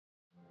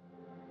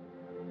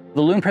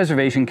The Loon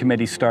Preservation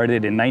Committee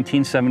started in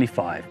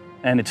 1975,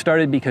 and it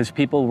started because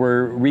people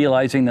were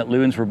realizing that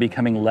loons were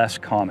becoming less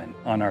common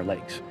on our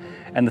lakes.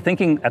 And the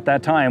thinking at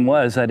that time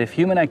was that if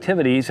human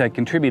activities had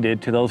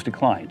contributed to those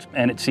declines,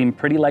 and it seemed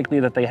pretty likely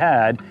that they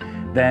had,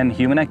 then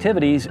human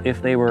activities,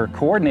 if they were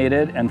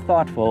coordinated and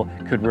thoughtful,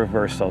 could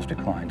reverse those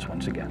declines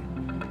once again.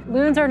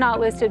 Loons are not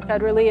listed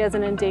federally as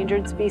an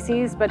endangered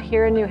species, but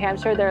here in New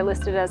Hampshire, they're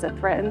listed as a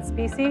threatened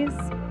species.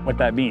 What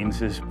that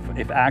means is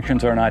if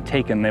actions are not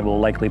taken, they will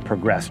likely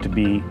progress to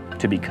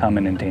become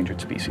an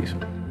endangered species.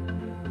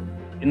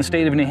 In the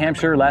state of New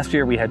Hampshire, last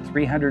year we had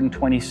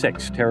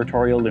 326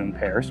 territorial loon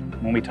pairs.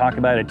 When we talk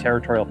about a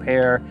territorial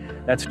pair,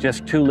 that's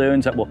just two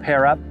loons that will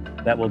pair up,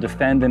 that will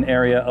defend an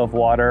area of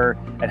water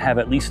and have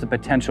at least the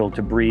potential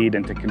to breed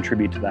and to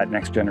contribute to that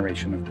next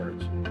generation of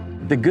birds.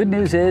 The good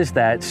news is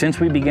that since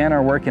we began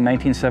our work in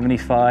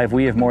 1975,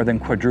 we have more than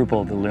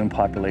quadrupled the loon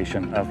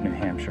population of New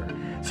Hampshire.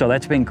 So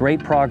that's been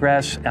great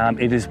progress.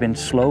 It has been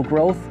slow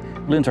growth.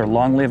 Loons are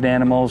long-lived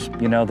animals.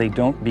 You know, they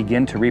don't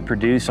begin to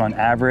reproduce on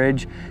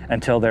average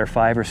until they're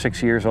 5 or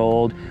 6 years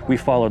old. We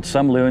followed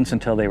some loons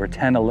until they were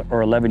 10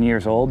 or 11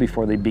 years old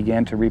before they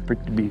began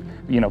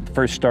to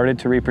first started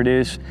to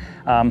reproduce.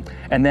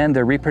 And then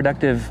their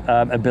reproductive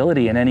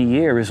ability in any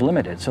year is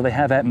limited. So they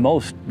have at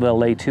most, they'll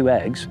lay 2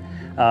 eggs.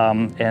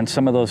 And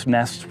some of those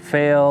nests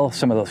fail,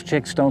 some of those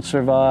chicks don't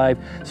survive.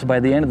 So by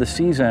the end of the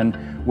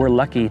season, we're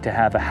lucky to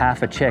have a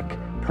half a chick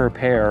per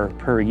pair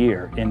per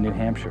year in New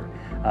Hampshire.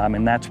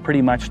 And that's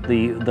pretty much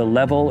the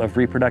level of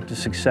reproductive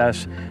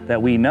success that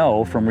we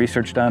know from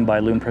research done by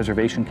Loon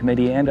Preservation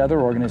Committee and other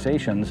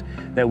organizations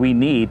that we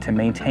need to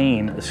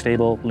maintain a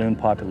stable loon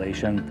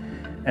population.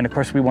 And of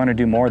course, we want to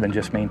do more than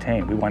just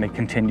maintain. We want to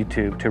continue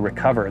to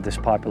recover this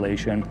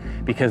population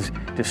because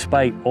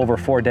despite over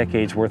 4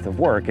 decades worth of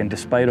work and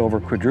despite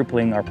over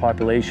quadrupling our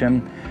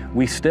population,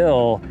 we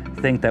still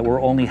think that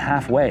we're only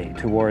halfway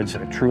towards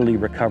a truly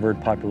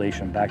recovered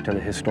population back to the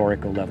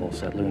historical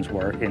levels that loons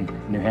were in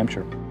New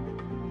Hampshire.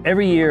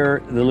 Every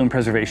year, the Loon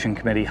Preservation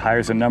Committee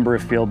hires a number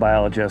of field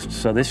biologists.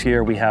 So this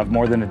year we have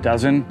more than a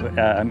dozen,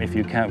 if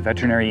you count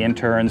veterinary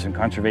interns and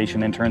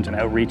conservation interns and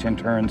outreach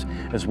interns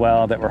as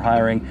well that we're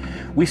hiring.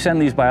 We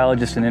send these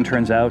biologists and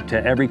interns out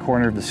to every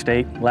corner of the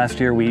state.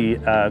 Last year we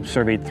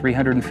surveyed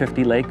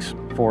 350 lakes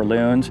for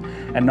loons,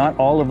 and not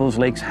all of those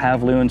lakes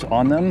have loons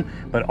on them,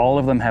 but all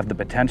of them have the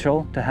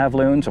potential to have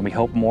loons, and we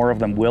hope more of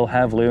them will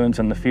have loons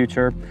in the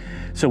future.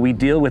 So we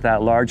deal with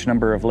that large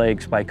number of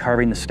lakes by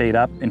carving the state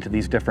up into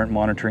these different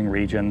monitoring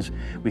regions.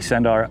 We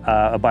send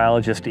a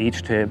biologist to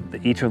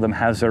each of them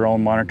has their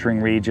own monitoring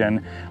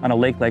region. On a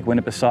lake like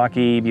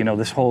Winnipesaukee, you know,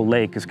 this whole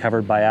lake is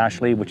covered by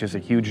Ashley, which is a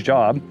huge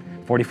job,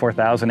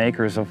 44,000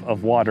 acres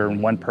of water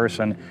and one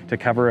person to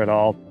cover it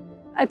all.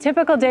 A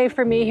typical day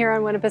for me here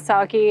on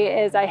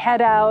Winnipesaukee is I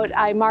head out,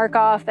 I mark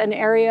off an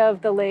area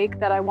of the lake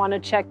that I want to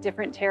check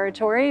different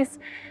territories.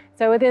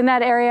 So within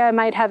that area, I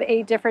might have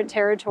 8 different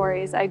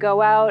territories. I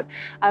go out,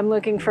 I'm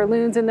looking for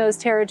loons in those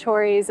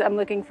territories, I'm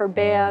looking for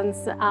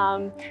bands,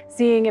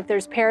 seeing if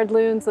there's paired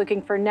loons,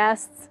 looking for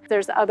nests.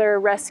 There's other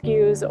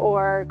rescues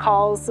or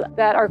calls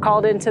that are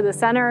called into the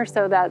center,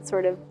 so that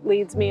sort of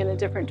leads me in a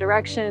different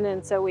direction,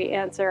 and so we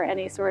answer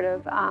any sort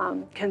of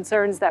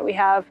concerns that we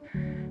have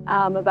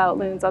about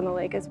loons on the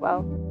lake as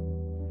well.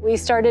 We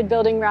started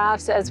building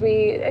rafts as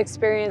we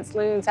experienced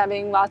loons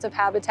having lots of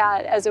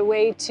habitat as a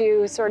way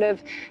to sort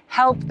of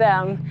help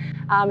them.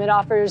 It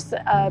offers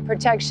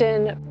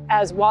protection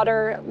as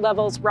water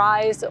levels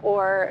rise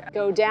or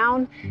go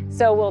down,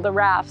 so will the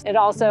rafts.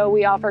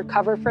 We offer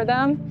cover for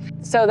them,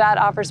 so that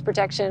offers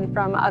protection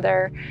from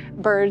other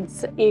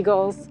birds,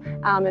 eagles,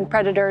 and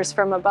predators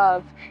from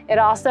above. It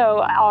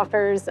also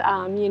offers,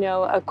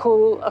 a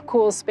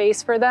cool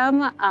space for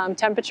them,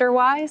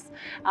 temperature-wise,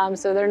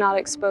 so they're not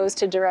exposed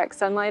to direct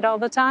sunlight all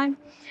the time.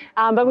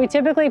 But we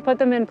typically put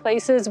them in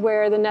places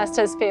where the nest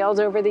has failed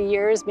over the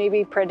years,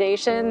 maybe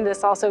predation.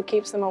 This also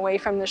keeps them away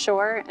from the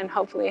shore and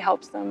hopefully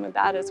helps them with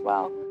that as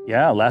well.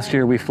 Yeah, last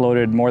year we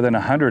floated more than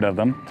 100 of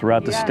them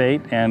throughout the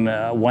state, and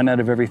 1 out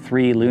of every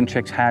 3 loon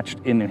chicks hatched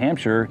in New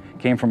Hampshire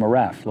came from a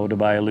raft floated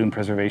by a Loon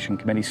Preservation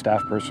Committee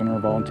staff person or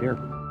volunteer.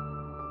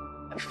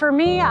 For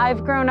me,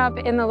 I've grown up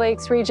in the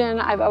Lakes region.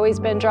 I've always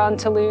been drawn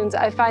to loons.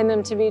 I find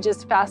them to be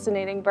just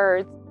fascinating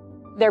birds.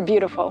 They're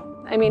beautiful.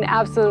 I mean,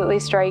 absolutely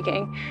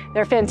striking.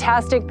 They're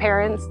fantastic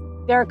parents.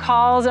 Their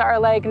calls are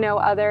like no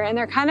other, and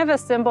they're kind of a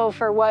symbol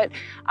for what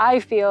I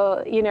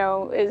feel,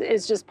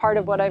 is just part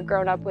of what I've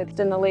grown up with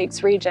in the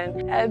Lakes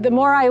region. The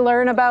more I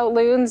learn about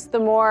loons, the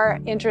more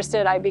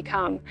interested I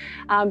become,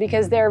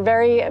 because they're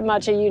very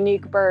much a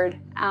unique bird.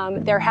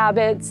 Their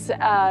habits,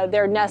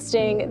 their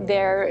nesting,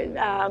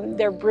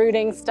 their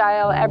brooding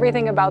style,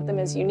 everything about them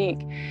is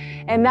unique.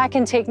 And that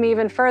can take me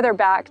even further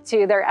back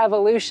to their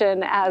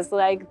evolution as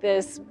like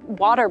this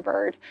water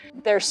bird.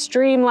 They're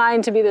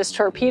streamlined to be this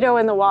torpedo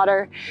in the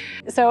water.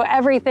 So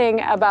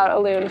everything about a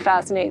loon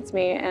fascinates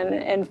me.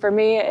 And for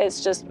me,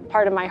 it's just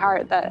part of my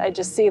heart that I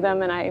just see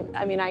them, and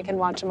I can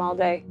watch them all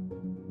day.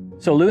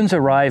 So loons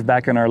arrive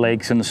back in our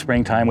lakes in the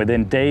springtime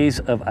within days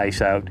of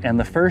ice out, and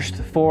the first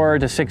 4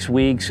 to 6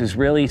 weeks is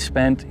really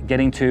spent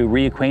getting to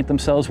reacquaint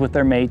themselves with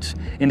their mates.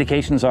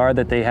 Indications are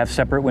that they have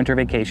separate winter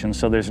vacations,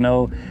 so there's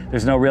no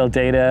real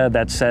data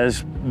that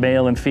says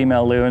male and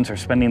female loons are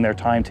spending their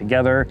time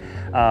together.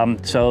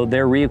 So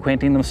they're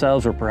reacquainting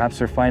themselves, or perhaps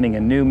they're finding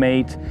a new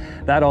mate.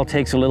 That all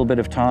takes a little bit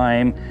of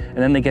time, and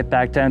then they get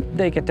down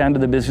to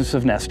the business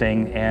of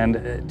nesting,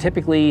 and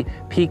typically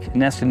peak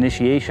nest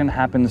initiation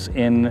happens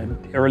in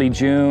early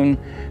June.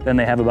 Then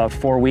they have about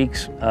 4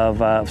 weeks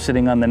of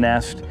sitting on the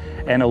nest.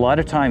 And a lot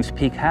of times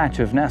peak hatch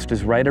of nest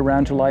is right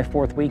around July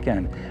 4th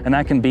weekend. And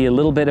that can be a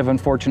little bit of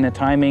unfortunate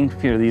timing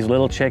for these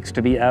little chicks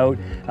to be out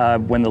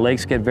when the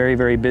lakes get very,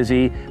 very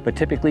busy. But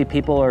typically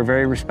people are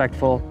very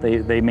respectful.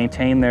 They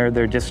maintain their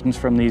distance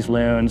from these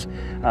loons,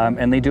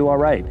 and they do all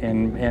right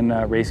in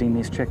raising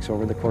these chicks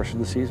over the course of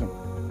the season.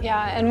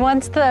 Yeah, and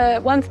once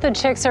the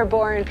chicks are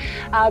born,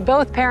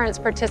 both parents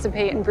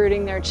participate in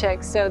brooding their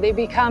chicks. So they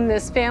become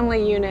this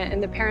family unit,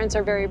 and the parents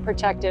are very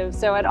protective.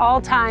 So at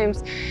all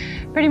times,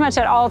 pretty much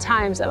at all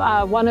times,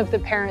 one of the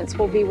parents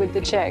will be with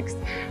the chicks.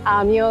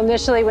 You'll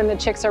initially, when the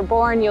chicks are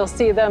born, you'll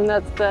see them,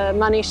 that's the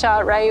money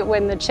shot, right?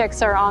 When the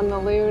chicks are on the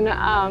loon,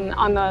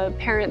 on the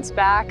parent's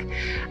back.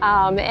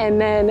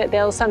 And then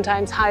they'll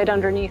sometimes hide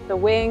underneath the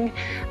wing.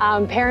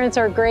 Parents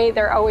are great.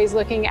 They're always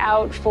looking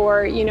out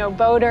for,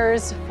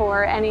 boaters,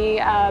 for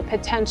any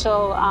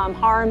potential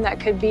harm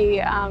that could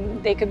be,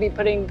 they could be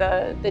putting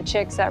the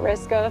chicks at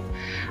risk of.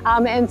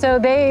 And so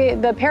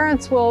the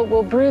parents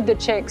will brood the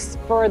chicks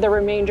for the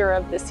remainder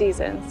of the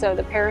season. So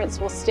the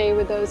parents will stay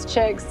with those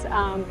chicks.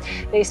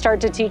 They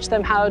start to teach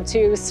them how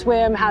to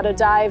swim, how to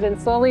dive,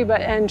 and slowly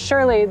and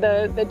surely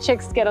the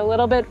chicks get a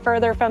little bit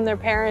further from their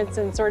parents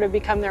and sort of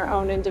become their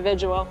own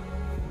individual.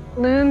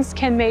 Loons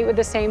can mate with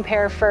the same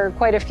pair for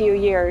quite a few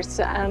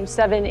years,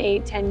 7,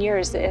 8, 10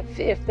 years.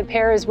 If the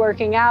pair is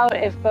working out,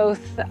 if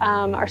both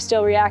are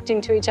still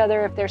reacting to each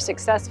other, if they're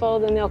successful,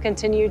 then they'll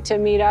continue to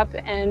meet up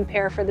and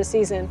pair for the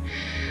season.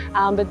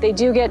 But they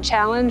do get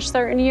challenged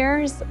certain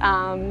years,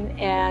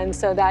 and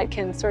so that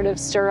can sort of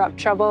stir up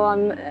trouble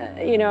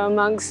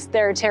amongst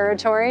their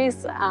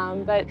territories.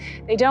 But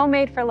they don't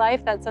mate for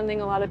life. That's something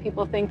a lot of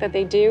people think that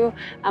they do,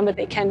 but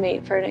they can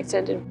mate for an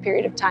extended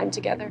period of time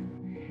together.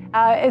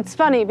 It's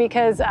funny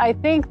because I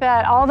think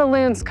that all the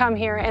loons come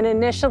here and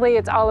initially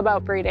it's all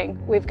about breeding.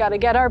 We've got to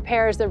get our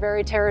pairs, they're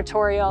very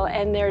territorial,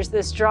 and there's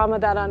this drama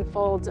that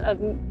unfolds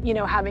of,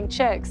 having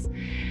chicks.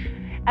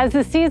 As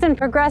the season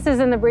progresses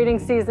and the breeding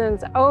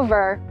season's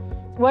over,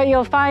 what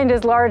you'll find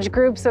is large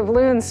groups of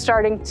loons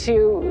starting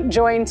to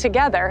join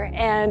together.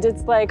 And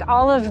it's like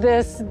all of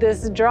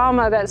this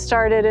drama that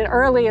started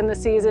early in the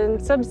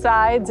season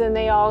subsides and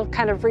they all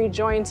kind of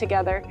rejoin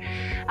together.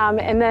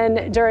 And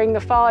then during the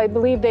fall, I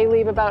believe they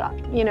leave about,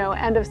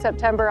 end of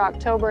September,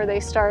 October, they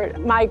start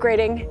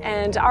migrating.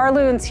 And our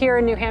loons here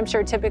in New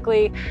Hampshire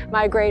typically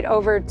migrate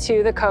over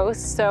to the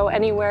coast. So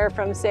anywhere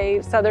from,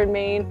 say, southern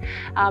Maine,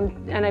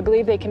 and I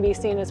believe they can be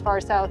seen as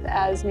far south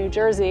as New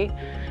Jersey.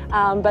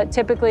 But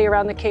typically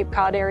around the Cape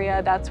Cod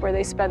area, that's where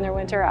they spend their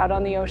winter out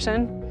on the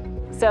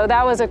ocean. So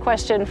that was a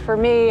question for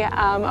me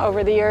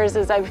over the years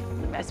as I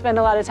spend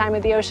a lot of time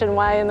at the ocean.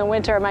 Why in the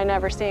winter am I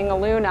never seeing a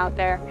loon out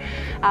there?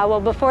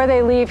 Well, before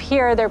they leave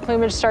here, their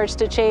plumage starts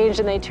to change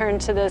and they turn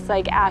to this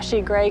like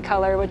ashy gray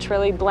color, which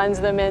really blends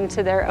them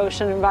into their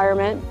ocean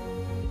environment.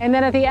 And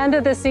then at the end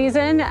of the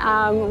season,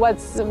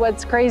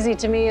 what's crazy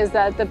to me is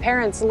that the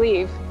parents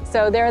leave.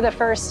 So they're the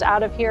first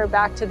out of here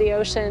back to the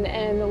ocean,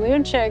 and the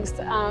loon chicks,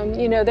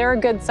 they're a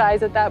good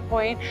size at that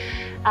point.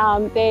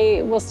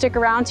 They will stick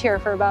around here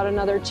for about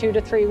another 2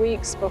 to 3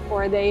 weeks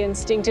before they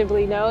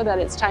instinctively know that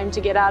it's time to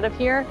get out of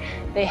here.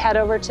 They head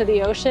over to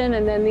the ocean,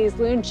 and then these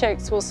loon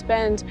chicks will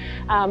spend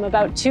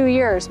about 2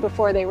 years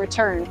before they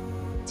return.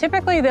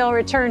 Typically, they'll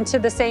return to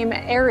the same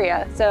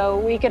area. So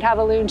we could have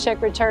a loon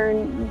chick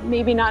return,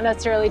 maybe not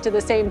necessarily to the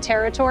same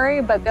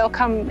territory, but they'll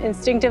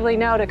instinctively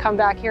know to come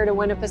back here to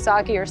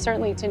Winnipesaukee or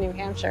certainly to New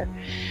Hampshire.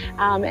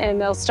 And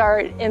they'll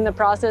start in the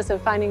process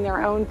of finding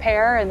their own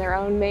pair and their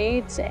own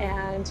mate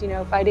and,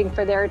 fighting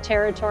for their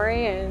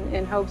territory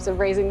in hopes of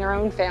raising their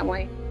own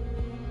family.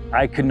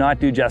 I could not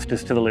do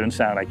justice to the loon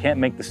sound. I can't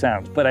make the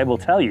sounds, but I will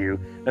tell you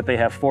that they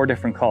have 4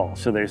 different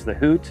calls. So there's the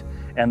hoot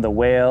and the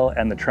wail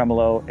and the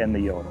tremolo and the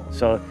yodel.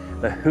 So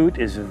the hoot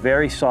is a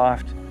very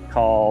soft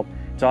call.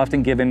 It's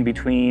often given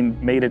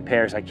between mated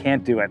pairs. I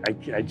can't do it.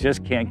 I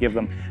just can't give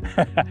them.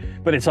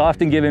 But it's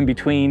often given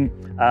between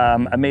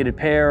a mated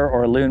pair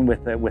or a loon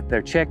with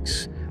their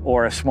chicks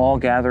or a small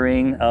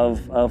gathering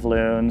of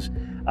loons.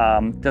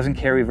 Doesn't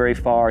carry very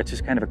far. It's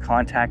just kind of a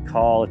contact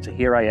call. It's a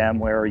here I am,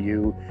 where are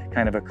you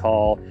kind of a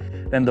call.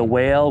 Then the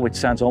wail, which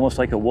sounds almost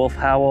like a wolf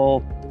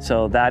howl.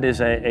 So that is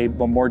a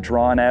more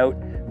drawn out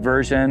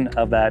version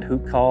of that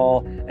hoot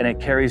call, and it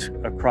carries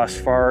across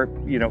far,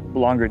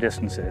 longer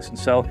distances. And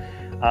so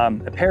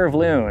A pair of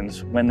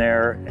loons, when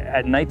they're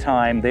at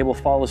nighttime, they will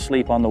fall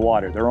asleep on the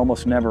water. They're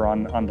almost never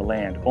on the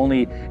land.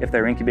 Only if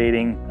they're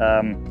incubating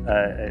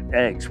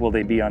eggs will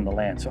they be on the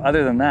land. So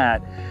other than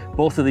that,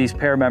 both of these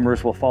pair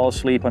members will fall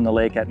asleep on the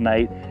lake at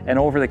night, and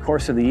over the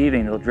course of the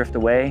evening, they'll drift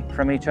away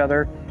from each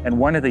other, and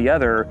one or the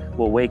other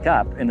will wake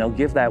up and they'll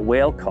give that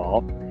whale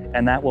call,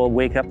 and that will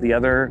wake up the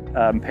other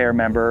pair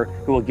member,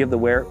 who will give the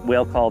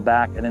whale call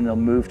back, and then they'll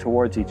move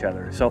towards each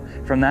other. So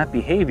from that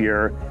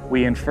behavior,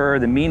 we infer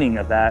the meaning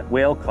of that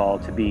whale call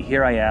to be,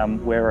 here I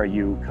am, where are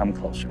you, come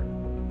closer.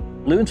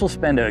 Loons will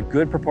spend a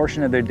good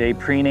proportion of their day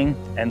preening,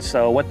 and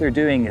so what they're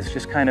doing is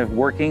just kind of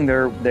working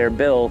their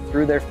bill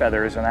through their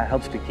feathers, and that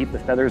helps to keep the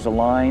feathers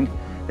aligned.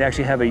 They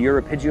actually have a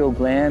uropygial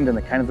gland in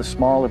the kind of the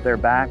small of their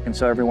back, and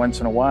so every once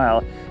in a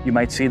while you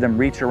might see them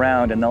reach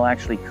around and they'll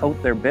actually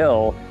coat their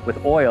bill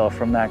with oil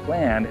from that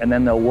gland, and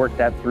then they'll work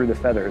that through the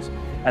feathers.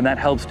 And that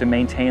helps to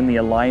maintain the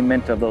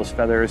alignment of those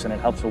feathers, and it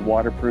helps to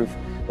waterproof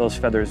those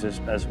feathers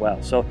as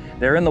well. So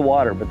they're in the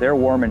water, but they're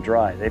warm and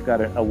dry. They've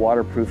got a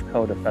waterproof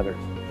coat of feathers.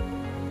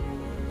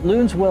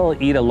 Loons will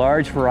eat a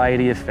large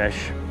variety of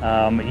fish,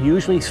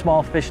 usually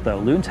small fish though.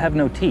 Loons have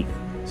no teeth,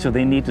 so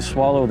they need to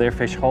swallow their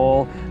fish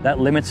whole. That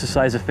limits the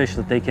size of fish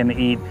that they can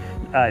eat.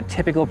 A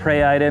typical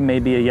prey item may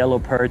be a yellow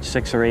perch,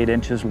 6 or 8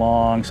 inches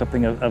long,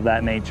 something of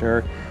that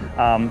nature.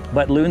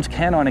 But loons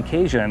can, on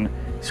occasion,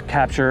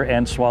 capture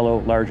and swallow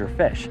larger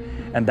fish.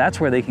 And that's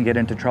where they can get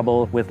into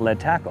trouble with lead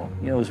tackle,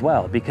 as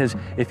well. Because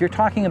if you're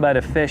talking about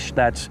a fish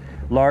that's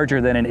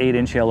larger than an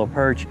 8-inch yellow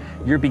perch,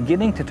 you're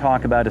beginning to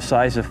talk about a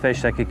size of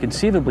fish that could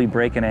conceivably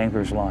break an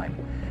angler's line.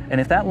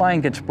 And if that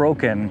line gets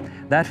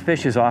broken, that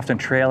fish is often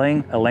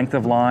trailing a length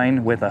of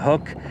line with a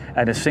hook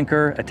and a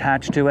sinker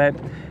attached to it.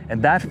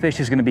 And that fish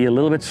is going to be a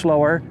little bit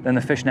slower than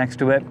the fish next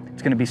to it.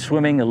 It's going to be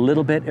swimming a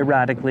little bit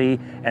erratically,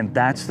 and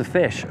that's the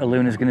fish a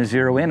loon is going to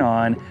zero in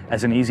on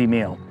as an easy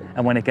meal.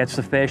 And when it gets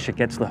the fish, it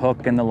gets the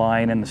hook and the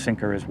line and the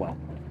sinker as well.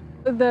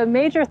 The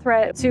major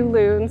threat to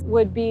loons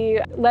would be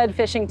lead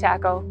fishing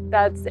tackle.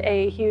 That's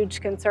a huge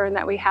concern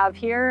that we have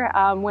here.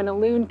 When a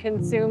loon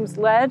consumes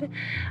lead,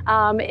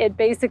 it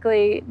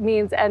basically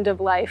means end of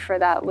life for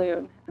that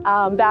loon.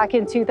 Back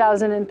in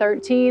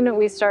 2013,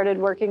 we started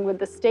working with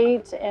the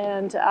state,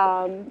 and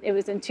it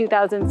was in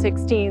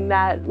 2016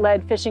 that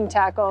lead fishing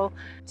tackle,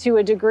 to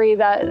a degree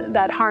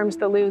that harms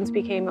the loons,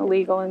 became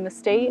illegal in the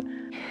state.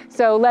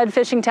 So lead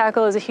fishing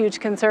tackle is a huge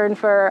concern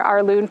for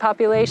our loon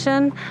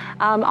population.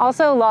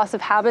 Also loss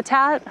of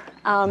habitat.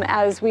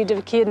 As we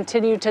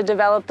continue to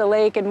develop the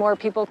lake and more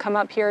people come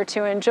up here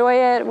to enjoy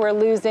it, we're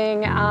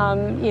losing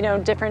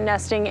different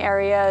nesting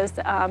areas.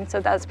 So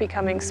that's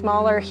becoming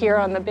smaller here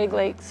on the big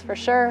lakes for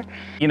sure.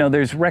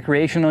 There's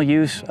recreational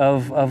use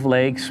of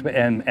lakes,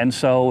 and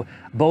so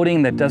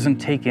boating that doesn't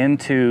take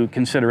into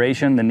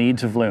consideration the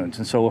needs of loons.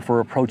 And so if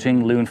we're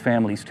approaching loon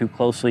families too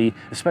closely,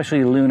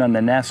 especially a loon on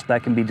the nest,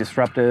 that can be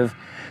disruptive.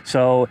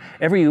 So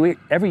every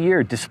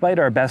year, despite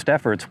our best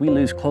efforts, we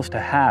lose close to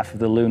half of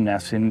the loon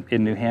nests in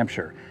New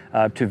Hampshire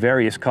to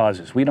various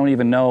causes. We don't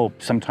even know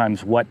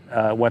sometimes what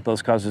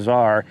those causes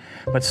are,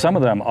 but some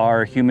of them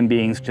are human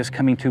beings just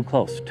coming too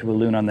close to a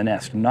loon on the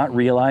nest, not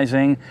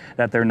realizing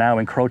that they're now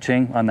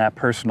encroaching on that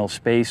personal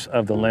space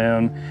of the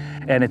loon.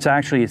 And it's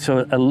actually,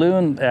 so a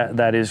loon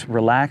that is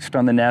relaxed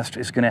on the nest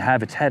is going to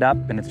have its head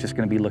up and it's just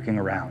going to be looking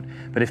around.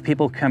 But if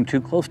people come too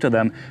close to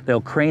them,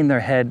 they'll crane their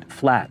head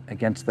flat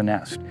against the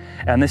nest.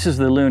 And this is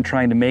the loon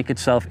trying to make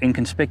itself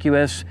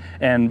inconspicuous,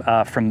 and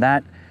from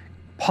that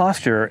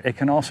posture, it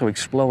can also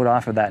explode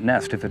off of that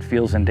nest if it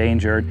feels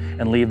endangered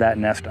and leave that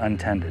nest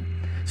untended.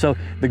 So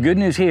the good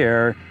news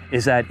here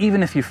is that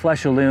even if you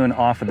flush a loon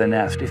off of the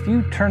nest, if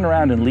you turn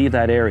around and leave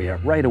that area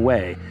right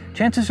away,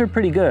 chances are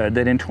pretty good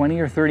that in 20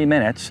 or 30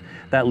 minutes,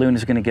 that loon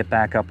is going to get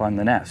back up on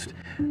the nest.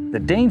 The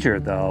danger,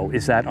 though,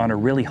 is that on a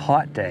really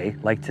hot day,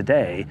 like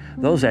today,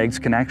 those eggs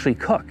can actually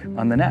cook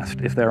on the nest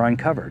if they're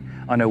uncovered.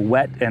 On a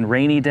wet and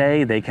rainy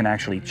day, they can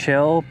actually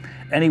chill.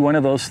 Any one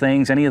of those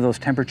things, any of those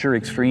temperature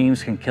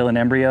extremes can kill an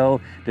embryo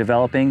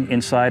developing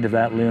inside of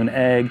that loon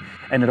egg.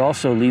 And it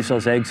also leaves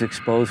those eggs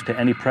exposed to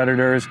any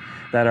predators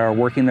that are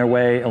working their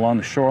way along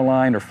the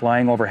shoreline or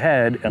flying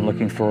overhead and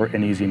looking for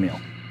an easy meal.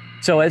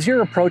 So as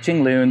you're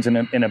approaching loons in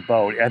a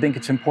boat, I think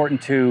it's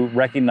important to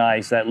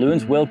recognize that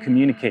loons will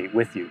communicate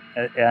with you.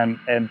 And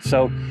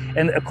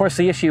of course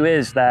the issue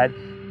is that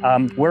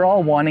we're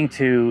all wanting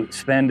to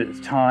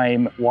spend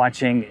time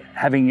watching,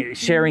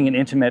 sharing an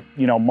intimate,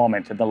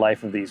 moment in the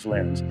life of these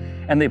loons.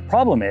 And the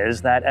problem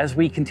is that as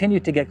we continue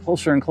to get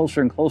closer and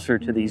closer and closer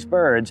to these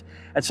birds,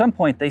 at some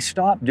point they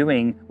stop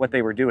doing what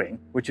they were doing,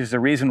 which is the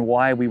reason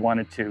why we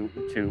wanted to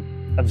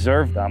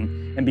observe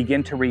them, and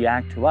begin to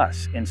react to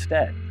us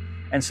instead.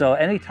 And so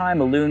anytime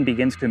a loon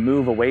begins to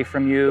move away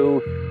from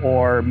you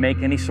or make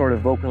any sort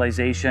of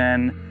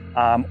vocalization,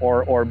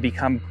 or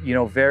become,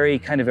 very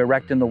kind of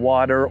erect in the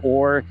water,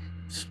 or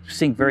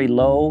sink very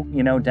low,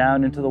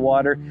 down into the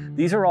water,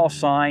 these are all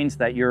signs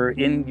that you're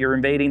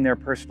invading their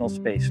personal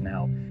space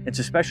now. It's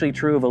especially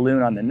true of a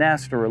loon on the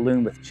nest or a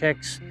loon with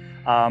chicks.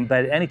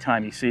 But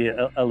anytime you see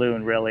a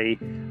loon, really,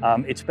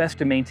 it's best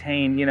to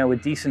maintain, a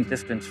decent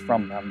distance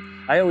from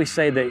them. I always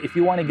say that if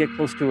you want to get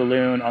close to a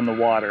loon on the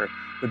water,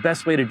 the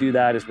best way to do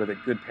that is with a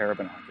good pair of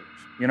binoculars.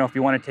 If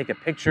you want to take a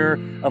picture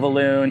of a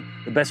loon,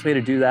 the best way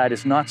to do that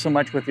is not so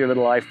much with your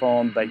little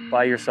iPhone, but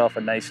buy yourself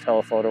a nice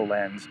telephoto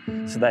lens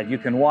so that you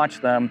can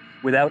watch them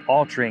without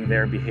altering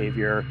their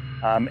behavior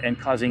and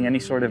causing any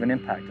sort of an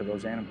impact to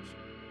those animals.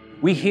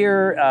 We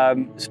hear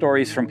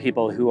stories from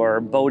people who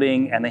are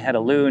boating and they had a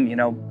loon,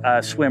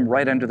 swim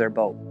right under their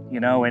boat,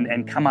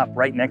 and come up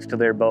right next to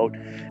their boat.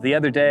 The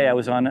other day I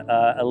was on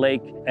a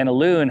lake and a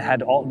loon had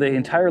the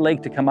entire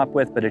lake to come up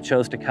with, but it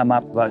chose to come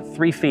up about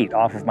 3 feet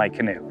off of my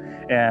canoe.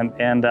 And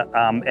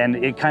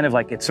it kind of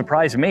it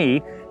surprised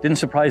me, didn't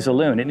surprise the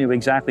loon. It knew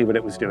exactly what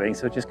it was doing.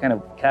 So it just kind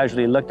of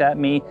casually looked at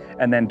me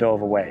and then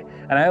dove away.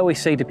 And I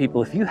always say to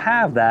people, if you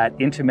have that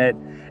intimate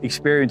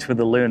experience with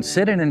the loon,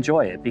 sit and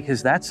enjoy it,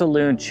 because that's a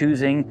loon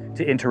choosing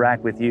to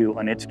interact with you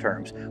on its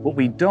terms. What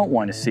we don't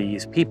want to see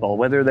is people,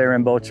 whether they're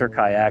in boats or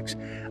kayaks,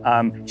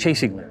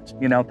 chasing loons,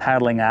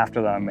 paddling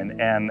after them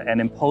and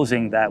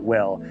imposing that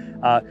will.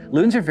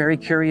 Loons are very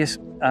curious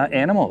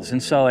animals.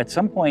 And so at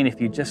some point,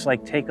 if you just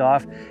take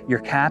off your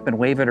cap and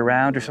wave it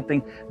around or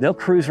something, they'll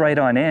cruise right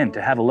on in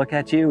to have a look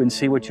at you and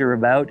see what you're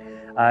about.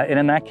 And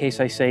in that case,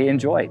 I say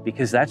enjoy,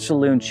 because that's the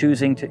loon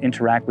choosing to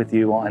interact with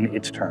you on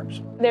its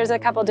terms. There's a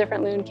couple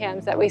different loon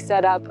cams that we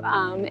set up,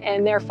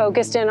 and they're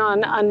focused in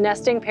on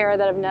nesting pair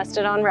that have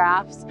nested on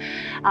rafts.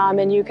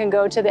 And you can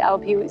go to the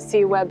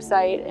LPC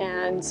website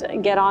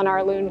and get on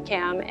our loon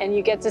cam, and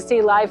you get to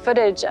see live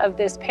footage of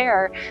this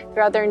pair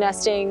throughout their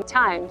nesting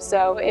time.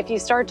 So if you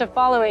start to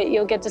follow it,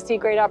 you'll get to see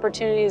great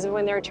opportunities of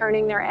when they're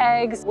turning their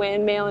eggs,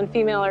 when male and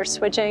female are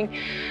switching,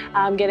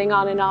 getting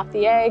on and off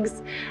the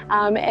eggs.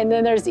 And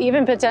then there's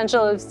even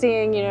potential of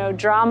seeing,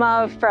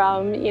 drama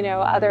from,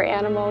 other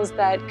animals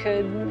that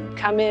could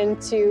come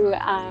into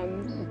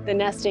the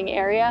nesting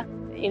area.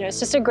 It's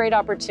just a great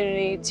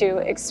opportunity to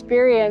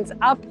experience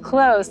up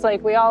close,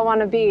 like we all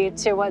want to be,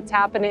 to what's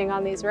happening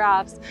on these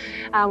rafts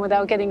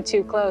without getting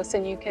too close,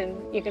 and you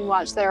can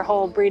watch their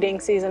whole breeding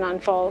season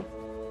unfold.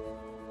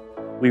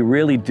 We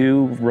really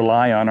do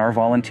rely on our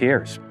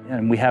volunteers,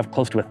 and we have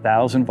close to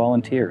 1,000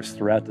 volunteers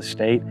throughout the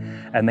state,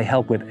 and they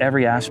help with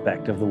every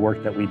aspect of the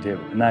work that we do.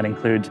 And that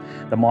includes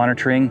the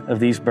monitoring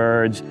of these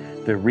birds,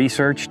 the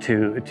research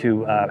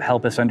to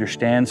help us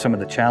understand some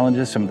of the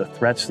challenges, some of the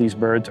threats these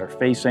birds are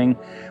facing.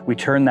 We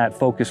turn that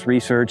focused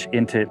research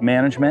into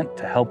management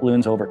to help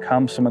loons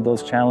overcome some of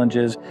those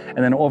challenges. And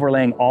then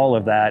overlaying all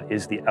of that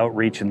is the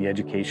outreach and the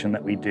education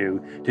that we do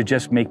to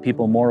just make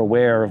people more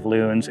aware of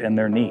loons and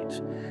their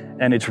needs.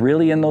 And it's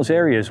really in those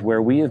areas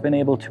where we have been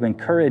able to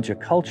encourage a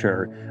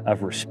culture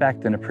of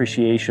respect and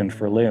appreciation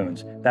for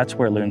loons. That's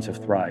where loons have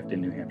thrived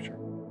in New Hampshire.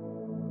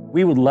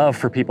 We would love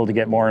for people to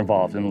get more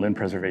involved in the Loon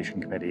Preservation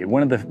Committee.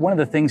 One of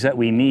the things that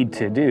we need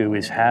to do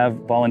is have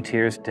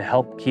volunteers to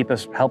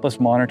help us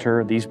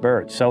monitor these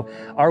birds. So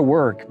our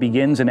work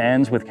begins and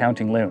ends with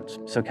counting loons.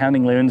 So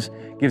counting loons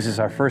gives us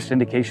our first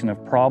indication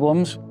of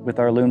problems with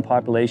our loon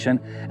population,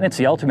 and it's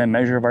the ultimate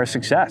measure of our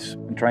success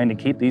in trying to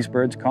keep these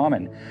birds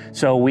common.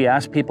 So we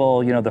ask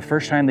people, the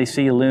first time they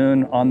see a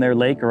loon on their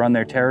lake or on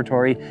their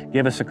territory,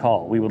 give us a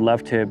call. We would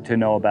love to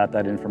know about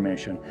that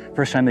information.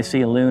 First time they see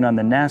a loon on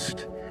the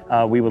nest,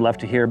 we would love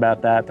to hear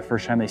about that. The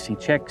first time they see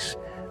chicks,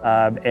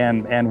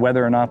 and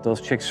whether or not those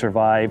chicks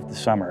survive the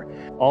summer.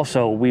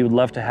 Also, we would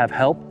love to have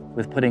help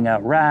with putting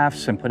out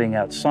rafts and putting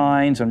out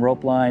signs and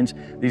rope lines.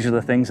 These are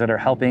the things that are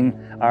helping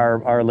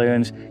our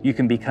loons. You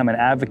can become an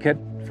advocate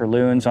for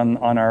loons on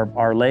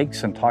our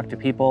lakes and talk to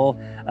people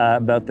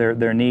about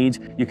their needs.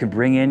 You can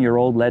bring in your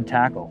old lead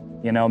tackle.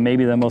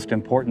 Maybe the most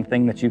important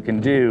thing that you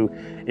can do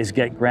is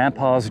get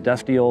Grandpa's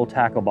dusty old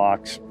tackle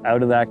box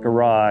out of that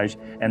garage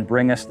and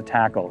bring us the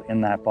tackle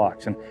in that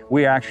box. And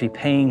we're actually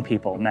paying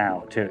people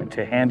now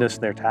to hand us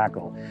their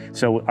tackle.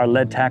 So our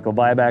lead tackle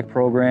buyback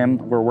program,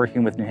 we're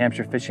working with New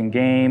Hampshire Fish and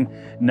Game,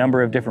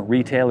 number of different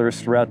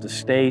retailers throughout the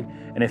state.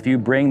 And if you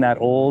bring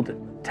that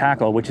old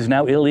tackle, which is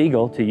now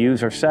illegal to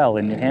use or sell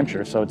in New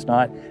Hampshire, so it's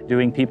not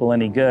doing people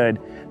any good,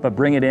 but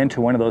bring it into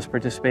one of those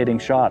participating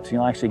shops.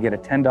 You'll actually get a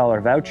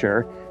 $10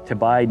 voucher to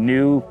buy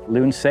new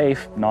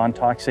loon-safe,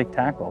 non-toxic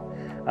tackle.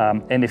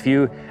 And if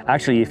you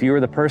were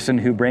the person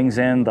who brings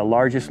in the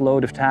largest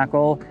load of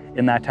tackle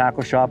in that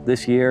tackle shop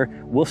this year,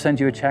 we'll send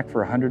you a check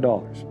for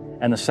 $100.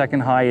 And the second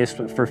highest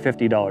for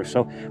 $50.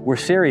 So we're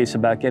serious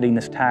about getting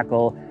this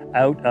tackle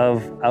out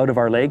of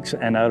our lakes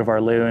and out of our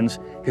loons,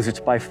 because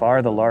it's by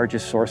far the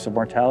largest source of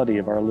mortality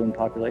of our loon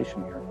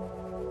population here.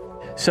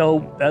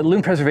 So the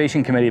Loon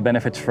Preservation Committee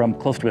benefits from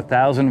close to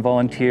 1,000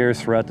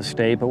 volunteers throughout the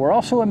state, but we're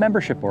also a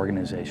membership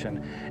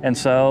organization. And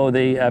so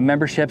the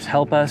memberships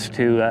help us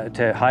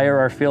to hire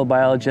our field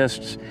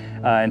biologists,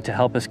 and to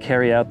help us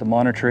carry out the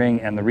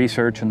monitoring and the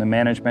research and the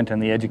management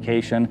and the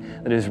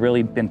education that has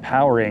really been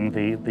powering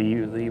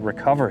the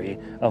recovery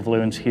of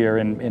loons here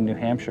in New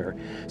Hampshire.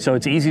 So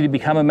it's easy to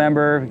become a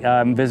member.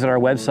 Visit our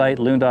website,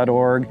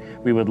 loon.org.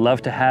 We would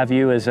love to have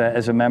you as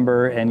a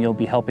member, and you'll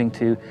be helping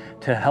to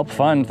help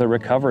fund the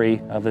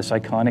recovery of this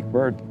iconic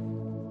bird.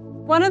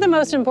 One of the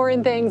most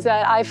important things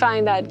that I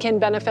find that can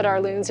benefit our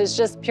loons is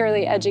just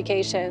purely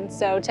education.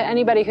 So to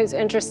anybody who's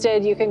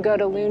interested, you can go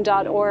to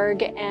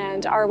loon.org,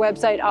 and our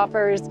website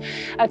offers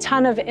a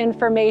ton of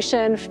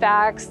information,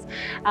 facts,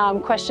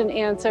 question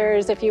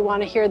answers. If you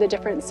want to hear the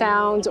different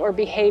sounds or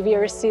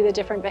behaviors, see the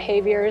different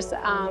behaviors,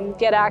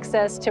 get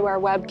access to our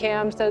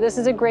webcam. So this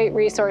is a great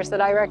resource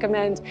that I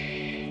recommend.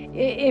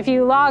 If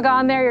you log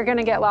on there, you're going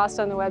to get lost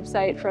on the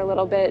website for a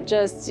little bit,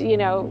 just,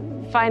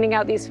 finding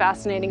out these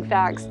fascinating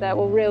facts that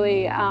will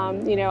really,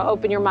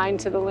 open your mind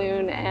to the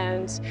loon.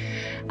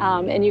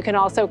 And you can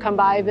also come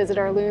by, visit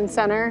our Loon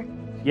Center.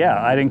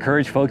 Yeah, I'd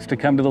encourage folks to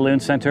come to the Loon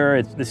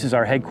Center. This is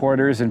our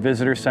headquarters and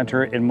visitor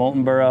center in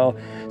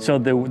Moultonborough. So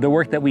the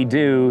work that we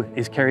do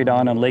is carried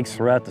on lakes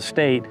throughout the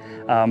state,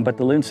 but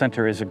the Loon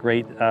Center is a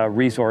great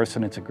resource,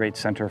 and it's a great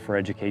center for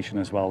education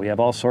as well. We have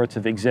all sorts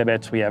of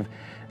exhibits. We have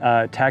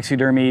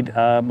taxidermied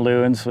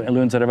loons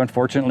that have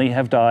unfortunately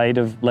have died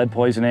of lead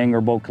poisoning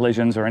or boat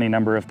collisions or any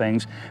number of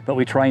things, but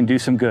we try and do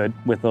some good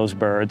with those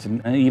birds,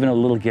 and even a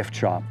little gift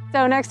shop.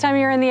 So next time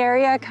you're in the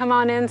area, come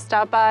on in,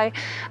 stop by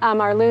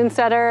our Loon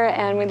Center,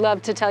 and we'd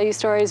love to tell you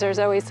stories. There's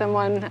always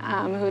someone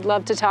who would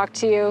love to talk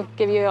to you,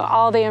 give you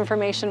all the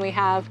information we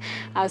have.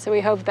 So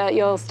we hope that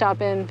you'll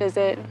stop in,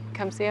 visit,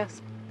 come see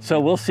us. So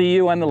we'll see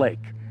you on the lake.